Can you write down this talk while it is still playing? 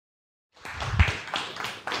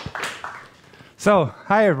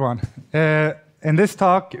Hi everyone. In this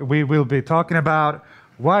talk, we will be talking about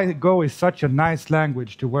why Go is such a nice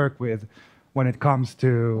language to work with when it comes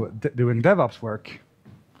to doing DevOps work.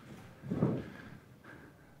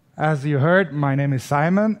 As you heard, my name is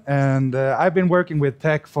Simon, and I've been working with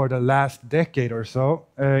tech for the last decade or so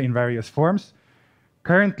in various forms.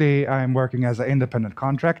 Currently, I'm working as an independent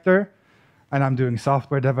contractor, and I'm doing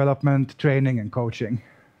software development, training, and coaching.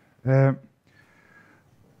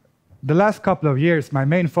 The last couple of years, my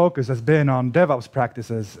main focus has been on DevOps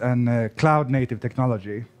practices and cloud-native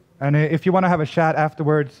technology. And if you want to have a chat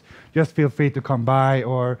afterwards, just feel free to come by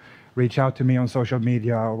or reach out to me on social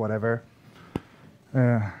media or whatever.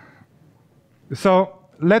 So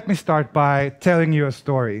let me start by telling you a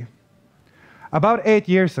story. About 8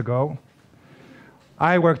 years ago,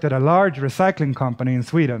 I worked at a large recycling company in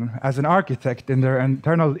Sweden as an architect in their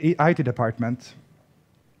internal IT department.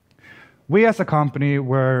 We as a company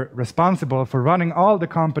were responsible for running all the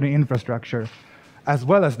company infrastructure, as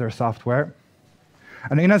well as their software.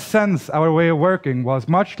 And in a sense, our way of working was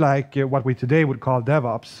much like what we today would call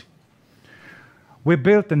DevOps. We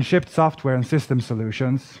built and shipped software and system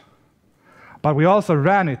solutions, but we also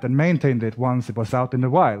ran it and maintained it once it was out in the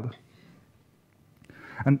wild.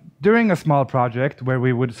 And during a small project where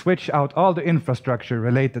we would switch out all the infrastructure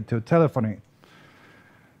related to telephony,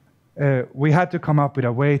 we had to come up with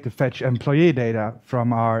a way to fetch employee data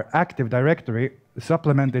from our Active Directory,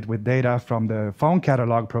 supplemented with data from the phone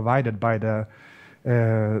catalog provided by the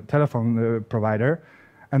telephone provider,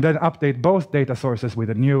 and then update both data sources with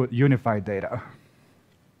a new unified data.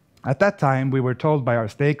 At that time, we were told by our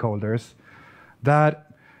stakeholders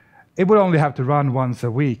that it would only have to run once a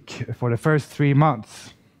week for the first 3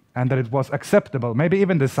 months, and that it was acceptable, maybe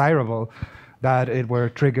even desirable, that it were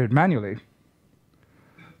triggered manually.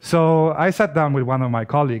 So I sat down with one of my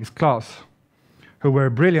colleagues, Klaus, who were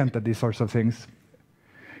brilliant at these sorts of things.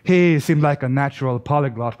 He seemed like a natural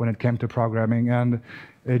polyglot when it came to programming, and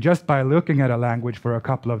just by looking at a language for a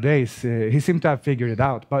couple of days, he seemed to have figured it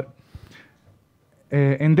out. But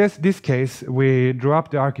in this case, we drew up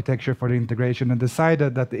the architecture for the integration and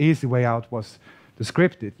decided that the easy way out was to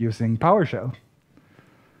script it using PowerShell.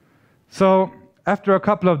 So after a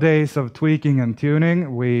couple of days of tweaking and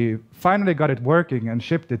tuning, we finally got it working and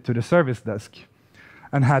shipped it to the service desk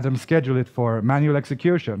and had them schedule it for manual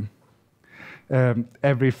execution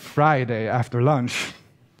every Friday after lunch.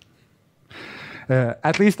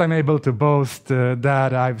 At least I'm able to boast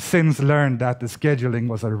that I've since learned that the scheduling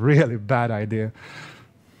was a really bad idea.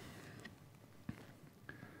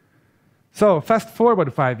 So fast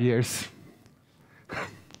forward 5 years.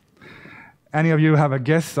 Any of you have a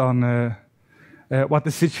guess on what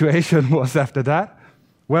the situation was after that?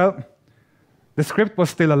 Well, the script was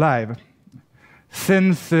still alive.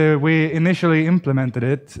 Since we initially implemented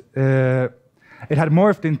it, it had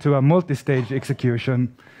morphed into a multi-stage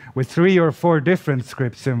execution with 3 or 4 different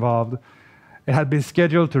scripts involved. It had been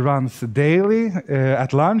scheduled to run daily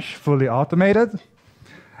at lunch, fully automated,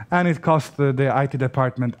 and it cost the IT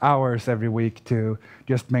department hours every week to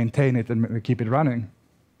just maintain it and keep it running.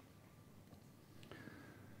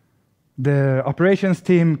 The operations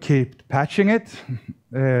team kept patching it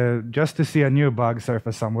just to see a new bug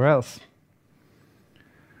surface somewhere else.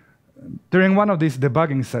 During one of these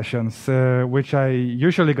debugging sessions, which I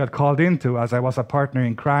usually got called into as I was a partner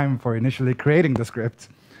in crime for initially creating the script,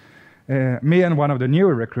 me and one of the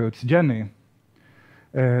newer recruits, Jenny,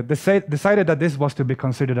 decided that this was to be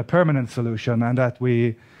considered a permanent solution and that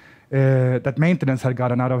that maintenance had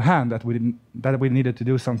gotten out of hand, that we needed to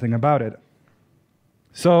do something about it.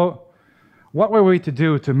 So what were we to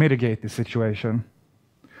do to mitigate this situation?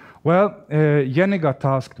 Well, Jenny got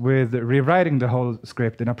tasked with rewriting the whole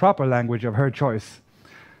script in a proper language of her choice,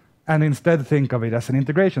 and instead think of it as an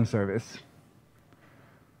integration service.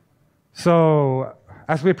 So,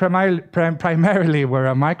 as we primarily were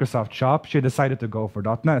a Microsoft shop, she decided to go for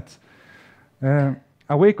 .NET.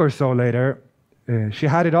 A week or so later, she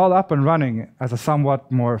had it all up and running as a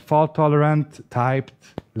somewhat more fault-tolerant,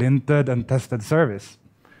 typed, linted, and tested service.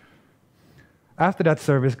 After that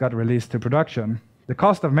service got released to production, the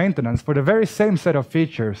cost of maintenance for the very same set of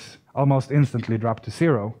features almost instantly dropped to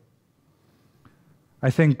 0. I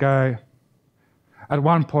think I, at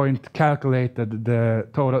one point, calculated the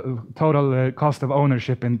total cost of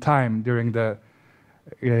ownership in time during the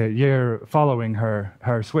year following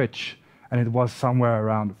her switch, and it was somewhere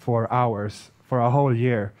around 4 hours for a whole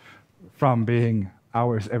year, from being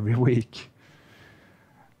hours every week.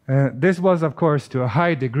 This was, of course, to a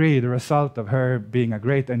high degree the result of her being a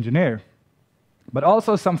great engineer, but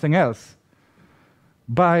also something else.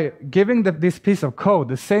 by giving this piece of code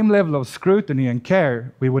the same level of scrutiny and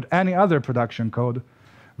care we would any other production code,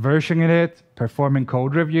 versioning it, performing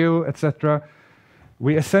code review, etc.,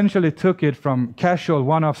 we essentially took it from casual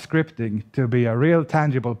one-off scripting to be a real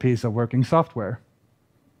tangible piece of working software.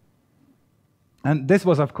 And this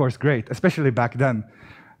was, of course, great, especially back then.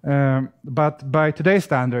 But by today's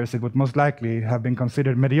standards, it would most likely have been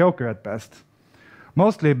considered mediocre at best,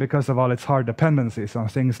 mostly because of all its hard dependencies on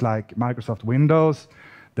things like Microsoft Windows,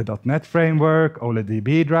 the .NET framework,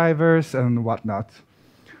 OLEDB drivers, and whatnot.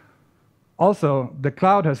 Also, the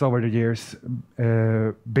cloud has over the years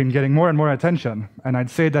been getting more and more attention, and I'd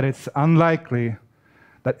say that it's unlikely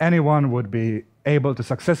that anyone would be able to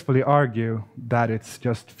successfully argue that it's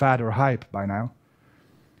just fad or hype by now.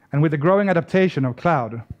 And with the growing adaptation of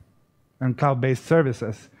cloud and cloud-based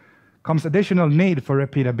services comes additional need for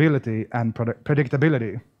repeatability and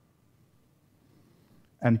predictability.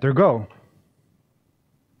 Enter Go.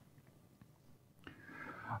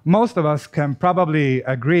 Most of us can probably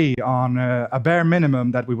agree on a bare minimum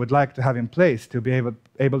that we would like to have in place to be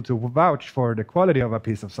able to vouch for the quality of a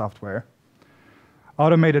piece of software.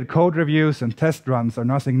 Automated code reviews and test runs are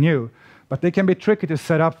nothing new, but they can be tricky to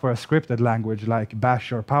set up for a scripted language like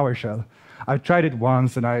Bash or PowerShell. I've tried it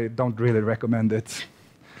once and I don't really recommend it.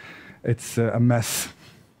 It's a mess.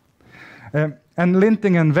 And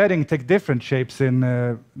linting and vetting take different shapes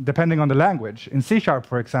depending on the language. In C#,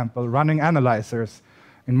 for example, running analyzers,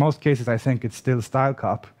 in most cases I think it's still style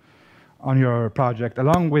cop, on your project,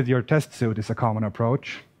 along with your test suite is a common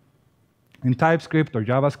approach. In TypeScript or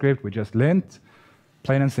JavaScript, we just lint,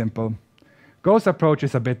 plain and simple. Go's approach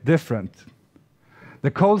is a bit different.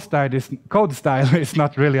 The code style is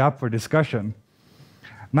not really up for discussion.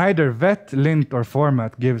 Neither vet, lint, or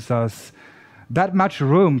format gives us that much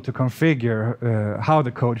room to configure how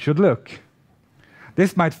the code should look.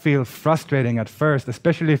 This might feel frustrating at first,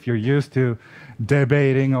 especially if you're used to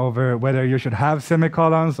debating over whether you should have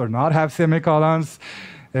semicolons or not have semicolons,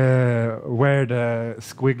 where the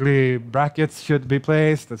squiggly brackets should be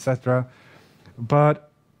placed, etc. But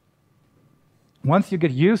once you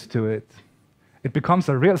get used to it, it becomes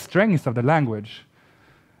a real strength of the language.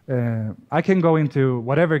 I can go into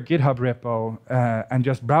whatever GitHub repo and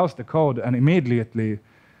just browse the code and immediately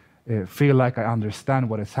feel like I understand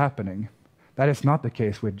what is happening. That is not the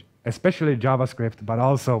case with especially JavaScript, but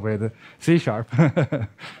also with C#.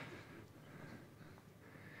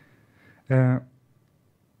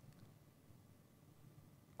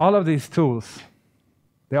 All of these tools,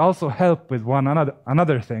 they also help with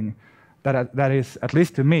another thing that is, at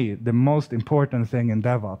least to me, the most important thing in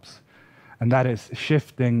DevOps, and that is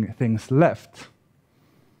shifting things left.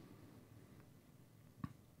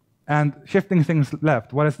 And shifting things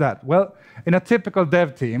left, what is that? Well, in a typical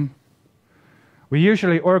dev team, we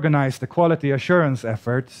usually organize the quality assurance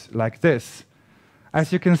efforts like this.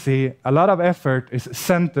 As you can see, a lot of effort is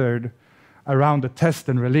centered around the test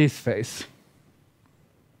and release phase.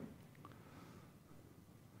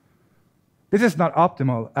 This is not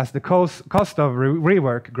optimal, as the cost of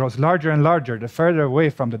rework grows larger and larger the further away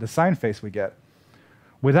from the design phase we get.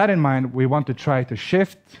 With that in mind, we want to try to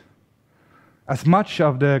shift as much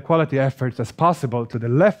of the quality efforts as possible to the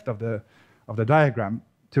left of the diagram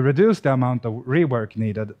to reduce the amount of rework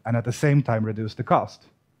needed and at the same time reduce the cost.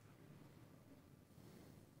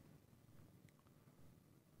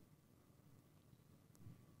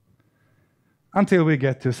 Until we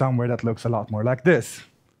get to somewhere that looks a lot more like this.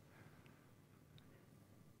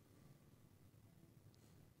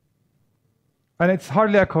 And it's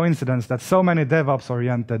hardly a coincidence that so many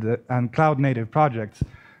DevOps-oriented and cloud-native projects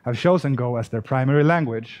have chosen Go as their primary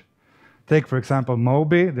language. Take, for example,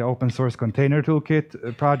 Moby, the open-source container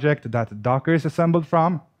toolkit project that Docker is assembled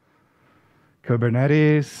from,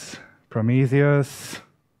 Kubernetes, Prometheus,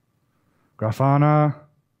 Grafana,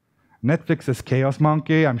 Netflix's Chaos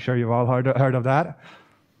Monkey, I'm sure you've all heard of that,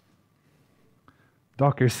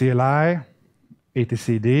 Docker CLI,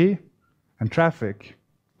 etcd, and Traffic.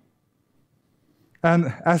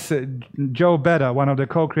 And as Joe Beda, one of the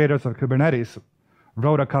co-creators of Kubernetes,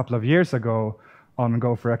 wrote a couple of years ago on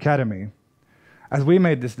Go for Academy, as we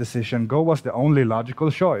made this decision, Go was the only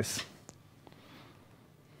logical choice.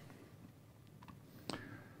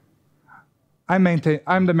 I'm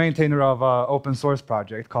the maintainer of an open source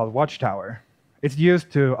project called Watchtower. It's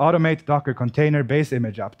used to automate Docker container base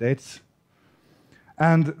image updates.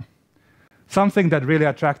 And something that really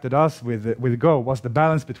attracted us with Go was the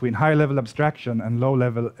balance between high-level abstraction and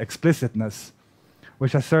low-level explicitness,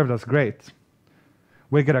 which has served us great.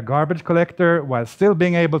 We get a garbage collector while still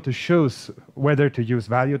being able to choose whether to use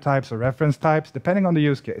value types or reference types, depending on the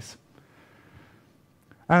use case.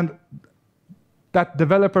 And That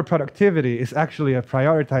developer productivity is actually a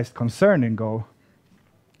prioritized concern in Go,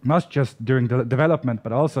 not just during the development,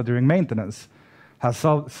 but also during maintenance, has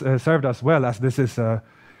served us well, as this is a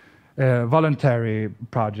voluntary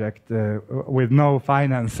project with no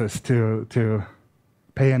finances to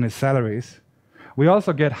pay any salaries. We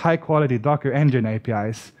also get high-quality Docker Engine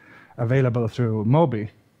APIs available through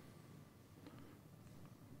Moby.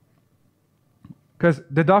 Because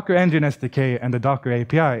the Docker Engine SDK and the Docker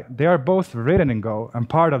API, they are both written in Go and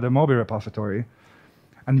part of the Moby repository.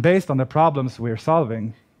 And based on the problems we're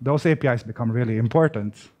solving, those APIs become really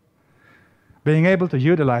important. Being able to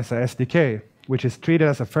utilize a SDK, which is treated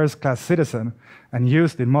as a first-class citizen and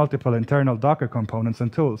used in multiple internal Docker components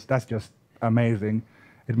and tools, that's just amazing.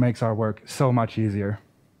 It makes our work so much easier.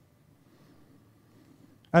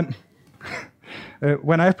 And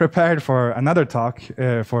when I prepared for another talk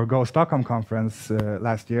for Go Stockholm conference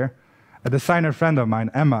last year, a designer friend of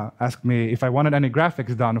mine, Emma, asked me if I wanted any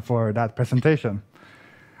graphics done for that presentation.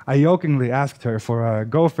 I jokingly asked her for a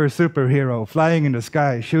gopher superhero flying in the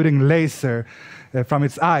sky, shooting laser from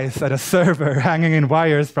its eyes at a server hanging in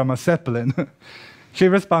wires from a zeppelin. She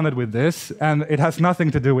responded with this, and it has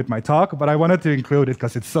nothing to do with my talk, but I wanted to include it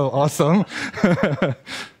because it's so awesome.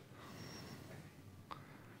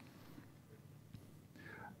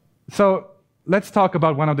 So let's talk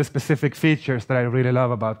about one of the specific features that I really love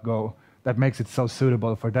about Go that makes it so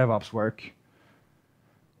suitable for DevOps work.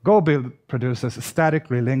 Go build produces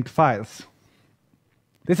statically linked files.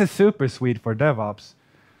 This is super sweet for DevOps,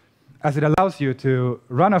 as it allows you to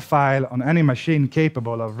run a file on any machine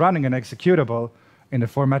capable of running an executable in the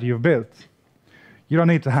format you've built. You don't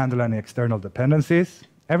need to handle any external dependencies.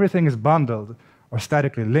 Everything is bundled or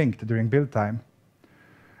statically linked during build time.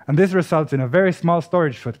 And this results in a very small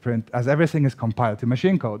storage footprint, as everything is compiled to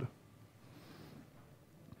machine code.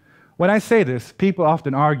 When I say this, people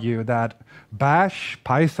often argue that Bash,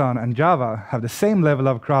 Python, and Java have the same level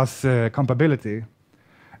of cross-compatibility.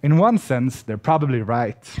 In one sense, they're probably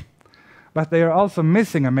right. But they are also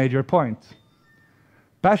missing a major point.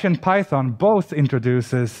 Bash and Python both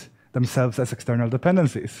introduces themselves as external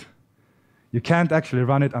dependencies. You can't actually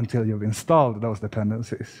run it until you've installed those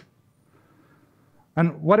dependencies.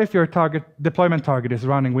 And what if your deployment target is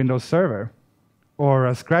running Windows Server or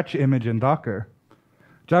a Scratch image in Docker?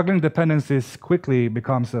 Juggling dependencies quickly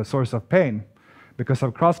becomes a source of pain because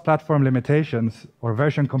of cross-platform limitations or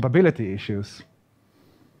version compatibility issues.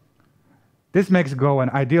 This makes Go an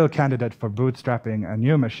ideal candidate for bootstrapping a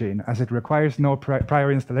new machine, as it requires no prior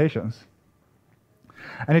installations.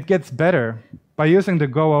 And it gets better. By using the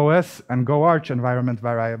GoOS and GoArch environment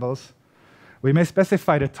variables, we may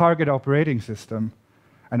specify the target operating system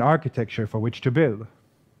and architecture for which to build,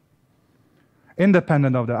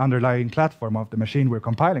 independent of the underlying platform of the machine we're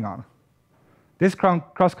compiling on. This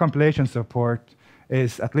cross-compilation support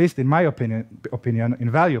is, at least in my opinion,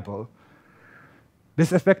 invaluable.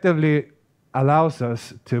 This effectively allows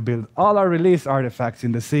us to build all our release artifacts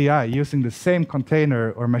in the CI using the same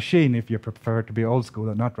container or machine, if you prefer to be old school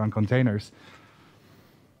and not run containers.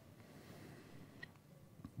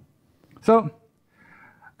 So,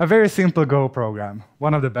 a very simple Go program,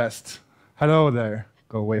 one of the best. Hello there,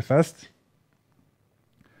 GoWayFest.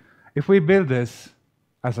 If we build this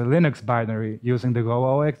as a Linux binary using the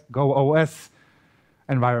GoOS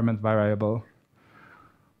environment variable,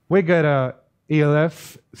 we get a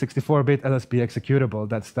ELF 64-bit LSB executable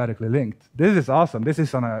that's statically linked. This is awesome. This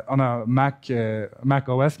is on a Mac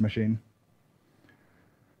OS machine.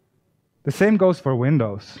 The same goes for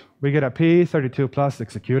Windows. We get a P32+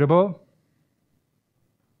 executable.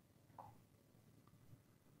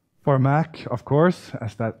 For Mac, of course,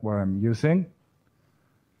 as that's what I'm using.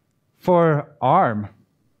 For ARM.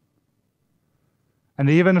 And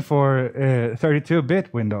even for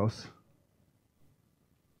 32-bit Windows.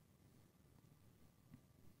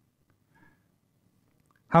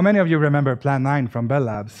 How many of you remember Plan 9 from Bell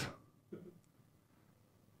Labs?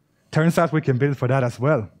 Turns out we can build for that as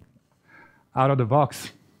well. Out of the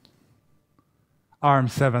box. ARM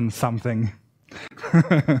 7 something.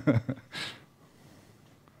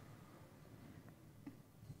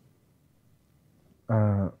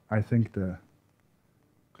 I think the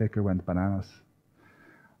clicker went bananas.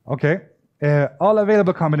 OK. All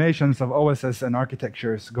available combinations of OSs and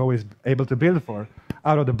architectures Go is able to build for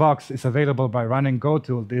out of the box is available by running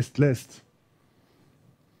gotool dist list.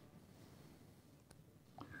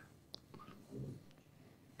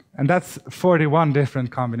 And that's 41 different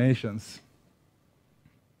combinations.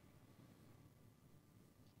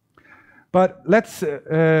 But let's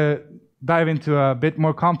dive into a bit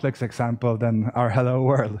more complex example than our hello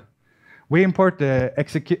world. We import the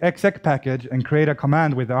exec package and create a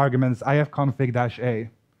command with the arguments ifconfig-a.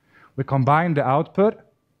 We combine the output,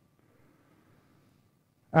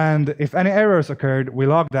 and if any errors occurred, we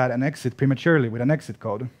log that and exit prematurely with an exit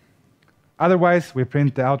code. Otherwise, we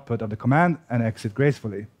print the output of the command and exit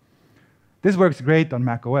gracefully. This works great on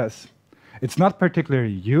macOS. It's not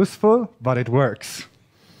particularly useful, but it works.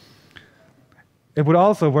 It would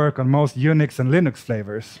also work on most Unix and Linux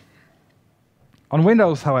flavors. On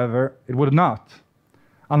Windows, however, it would not,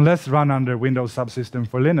 unless run under Windows Subsystem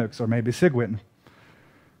for Linux or maybe Cygwin.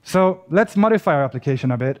 So let's modify our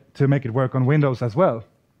application a bit to make it work on Windows as well.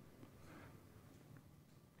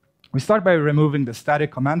 We start by removing the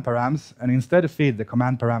static command params and instead feed the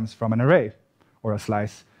command params from an array or a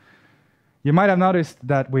slice. You might have noticed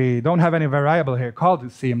that we don't have any variable here called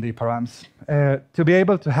CMD params. To be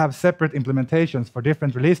able to have separate implementations for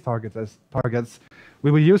different release targets, we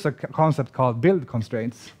will use a concept called build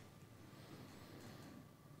constraints.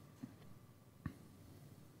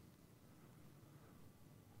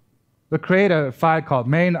 We'll create a file called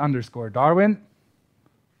main_Darwin,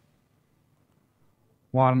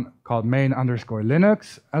 one called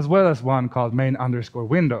main_Linux, as well as one called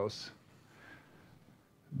main_Windows.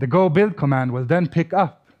 The go build command will then pick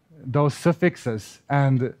up those suffixes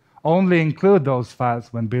and only include those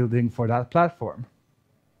files when building for that platform.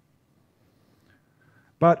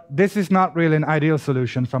 But this is not really an ideal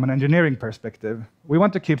solution from an engineering perspective. We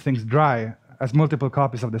want to keep things dry, as multiple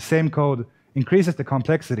copies of the same code increases the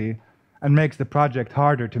complexity and makes the project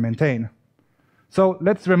harder to maintain. So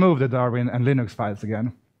let's remove the Darwin and Linux files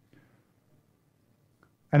again,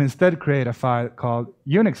 and instead create a file called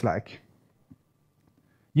Unix-like.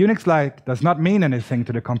 Unix-like does not mean anything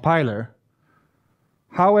to the compiler.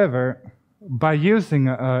 However, by using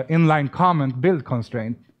an inline comment build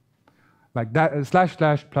constraint, like that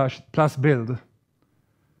 // +build,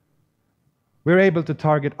 we're able to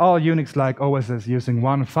target all Unix-like OSs using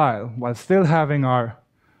one file, while still having our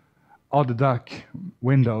odd duck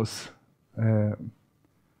Windows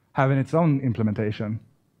having its own implementation.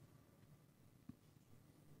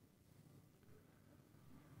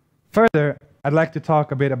 Further, I'd like to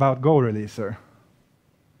talk a bit about GoReleaser.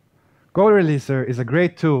 GoReleaser is a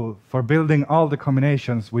great tool for building all the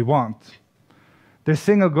combinations we want. Their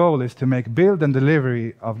single goal is to make build and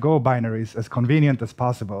delivery of Go binaries as convenient as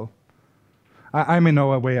possible. I'm in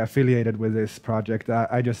no way affiliated with this project.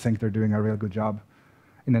 I just think they're doing a real good job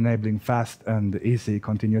in enabling fast and easy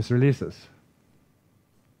continuous releases.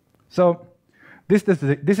 So this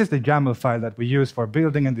is the YAML file that we use for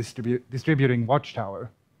building and distributing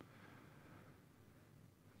Watchtower.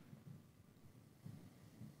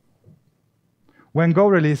 When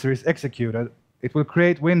GoReleaser is executed, it will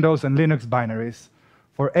create Windows and Linux binaries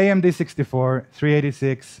for AMD64,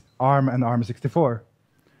 386, ARM, and ARM64.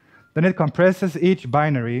 Then it compresses each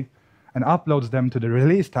binary and uploads them to the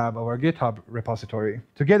release tab of our GitHub repository,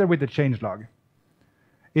 together with the changelog.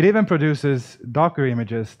 It even produces Docker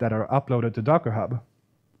images that are uploaded to Docker Hub.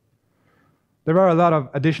 There are a lot of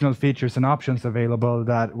additional features and options available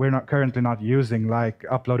that we're currently not using, like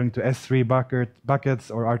uploading to S3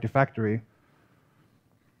 buckets or Artifactory.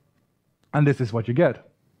 And this is what you get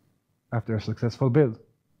after a successful build.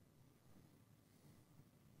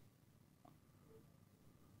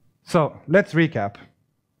 So let's recap.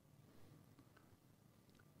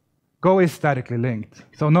 Go is statically linked,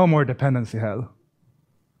 so no more dependency hell.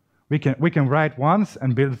 We can write once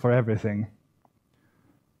and build for everything.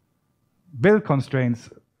 Build constraints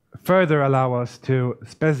further allow us to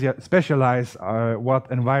specialize what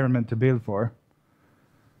environment to build for.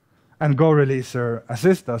 And GoReleaser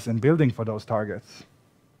assists us in building for those targets.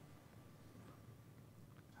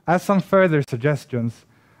 As some further suggestions,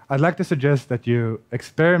 I'd like to suggest that you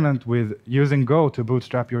experiment with using Go to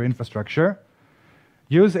bootstrap your infrastructure.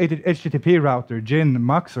 Use HTTP router, GIN,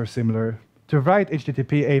 MUX, or similar to write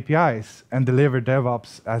HTTP APIs and deliver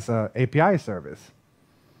DevOps as an API service.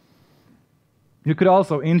 You could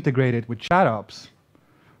also integrate it with ChatOps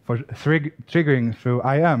for triggering through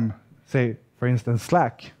IM, say, for instance,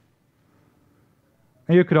 Slack.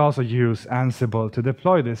 And you could also use Ansible to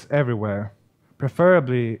deploy this everywhere,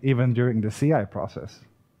 preferably even during the CI process.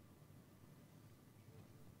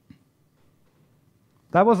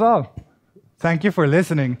 That was all. Thank you for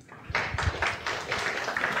listening.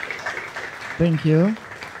 Thank you.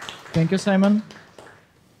 Thank you, Simon.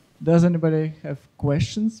 Does anybody have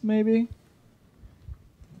questions, maybe?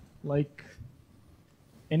 Like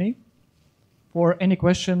any? For any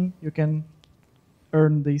question, you can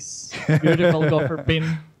earn this beautiful gopher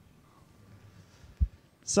pin.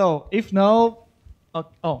 So, if no,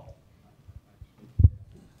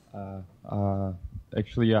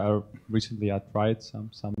 actually recently I tried some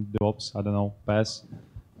DevOps, I don't know, paths,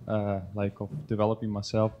 like of developing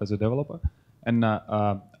myself as a developer. And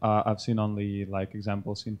I've seen only like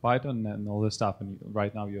examples in Python and all this stuff. And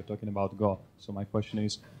right now you're talking about Go. So my question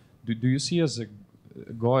is, do you see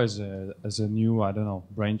Go as a new, I don't know,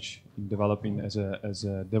 branch in developing as a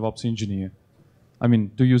DevOps engineer? I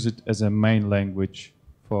mean, to use it as a main language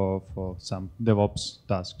for some DevOps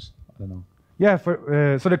tasks. I don't know. Yeah.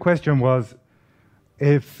 So the question was,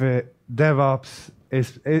 if DevOps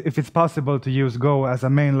if it's possible to use Go as a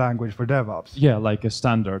main language for DevOps. Yeah, like a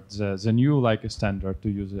standard, the new like a standard to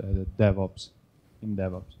use DevOps in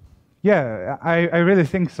DevOps. Yeah, I really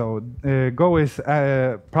think so. Go is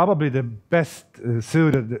probably the best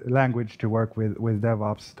suited language to work with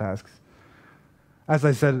DevOps tasks. As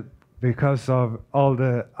I said, because of all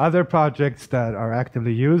the other projects that are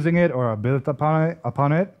actively using it or are built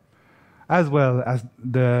upon it, as well as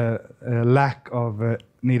the lack of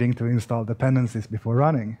needing to install dependencies before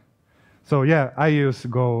running. So yeah, I use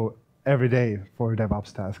Go every day for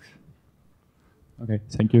DevOps tasks. Okay,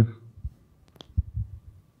 thank you.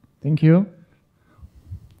 Thank you.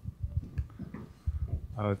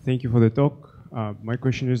 Thank you for the talk. My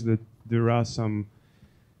question is that there are some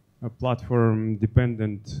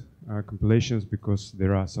platform-dependent compilations because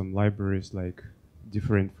there are some libraries like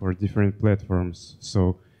different for different platforms.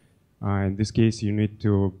 So in this case, you need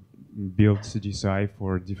to build CDSI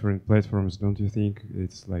for different platforms. Don't you think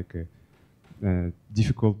it's like a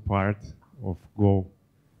difficult part of Go?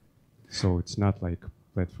 So it's not like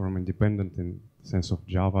platform independent in the sense of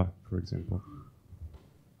Java, for example.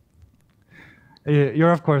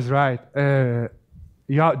 You're of course right.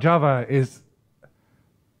 Java is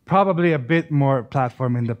probably a bit more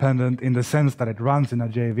platform independent in the sense that it runs in a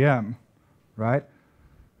JVM, right?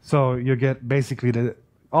 So you get basically the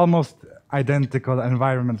almost identical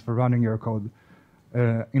environment for running your code,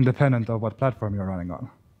 independent of what platform you're running on.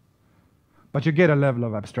 But you get a level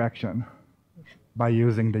of abstraction by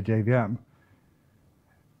using the JVM.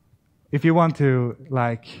 If you want to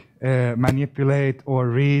like manipulate or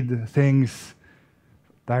read things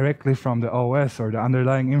directly from the OS or the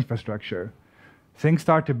underlying infrastructure, things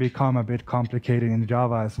start to become a bit complicated in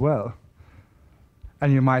Java as well.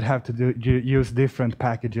 And you might have to use different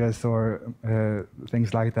packages or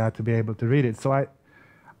things like that to be able to read it. So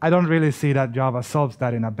I don't really see that Java solves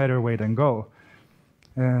that in a better way than Go.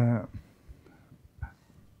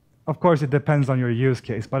 Of course, it depends on your use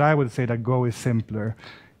case, but I would say that Go is simpler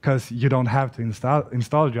because you don't have to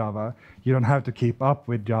install Java. You don't have to keep up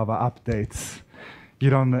with Java updates. You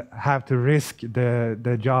don't have to risk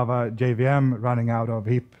the Java JVM running out of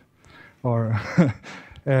heap or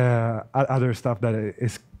other stuff that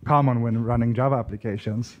is common when running Java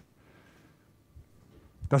applications.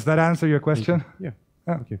 Does that answer your question? Yeah.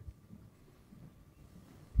 Oh. Thank you.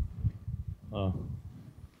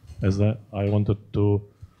 As that, I wanted to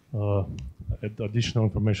add additional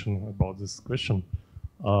information about this question.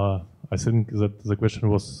 I think that the question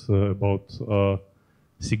was about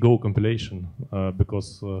Go compilation,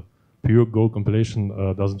 because pure Go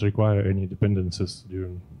compilation doesn't require any dependencies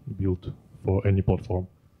during build for any platform.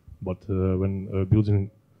 But when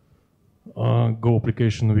building Go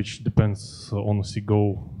application which depends on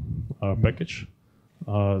Go package,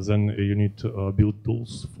 then you need to build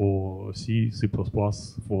tools for C, C++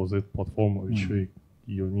 for that platform which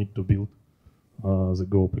you need to build the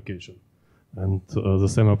Go application. And the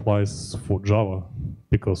same applies for Java,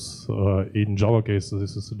 because in Java case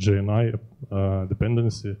this is a JNI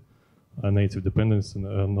dependency, a native dependency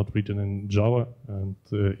not written in Java, and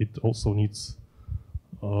it also needs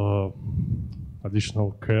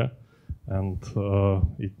additional care, and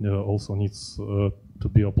it also needs to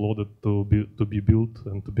be uploaded to be built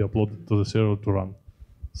and to be uploaded to the server to run.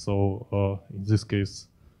 So in this case,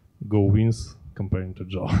 Go wins comparing to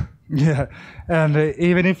Java. Yeah, and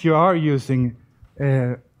even if you are using,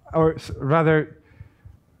 or rather,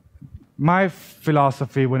 my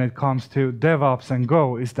philosophy when it comes to DevOps and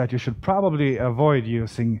Go is that you should probably avoid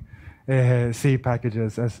using C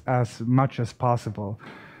packages as much as possible.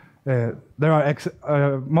 There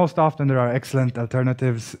are most often there are excellent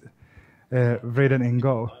alternatives written in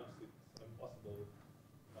Go. It's impossible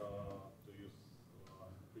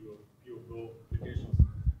to use pure Go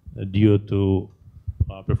applications due to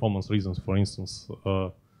performance reasons. For instance,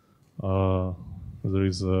 there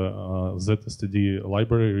is a ZSTD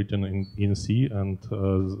library written in C, and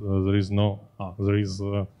there is no the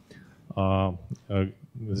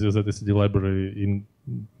ZSTD library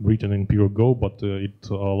written in pure Go, but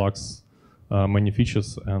it lacks many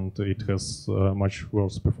features, and it has much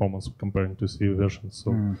worse performance compared to C version.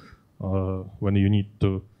 So when you need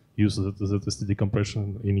to use that STD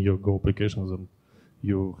compression in your Go applications, then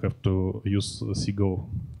you have to use CGO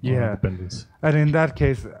dependency. And in that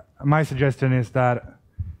case, my suggestion is that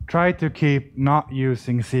try to keep not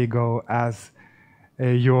using CGO as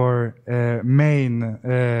your main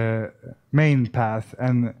path,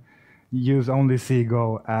 and use only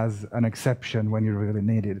CGO as an exception when you really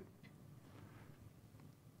need it.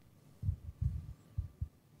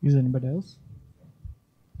 Is anybody else?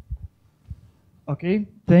 Okay,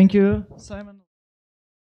 thank you, Simon.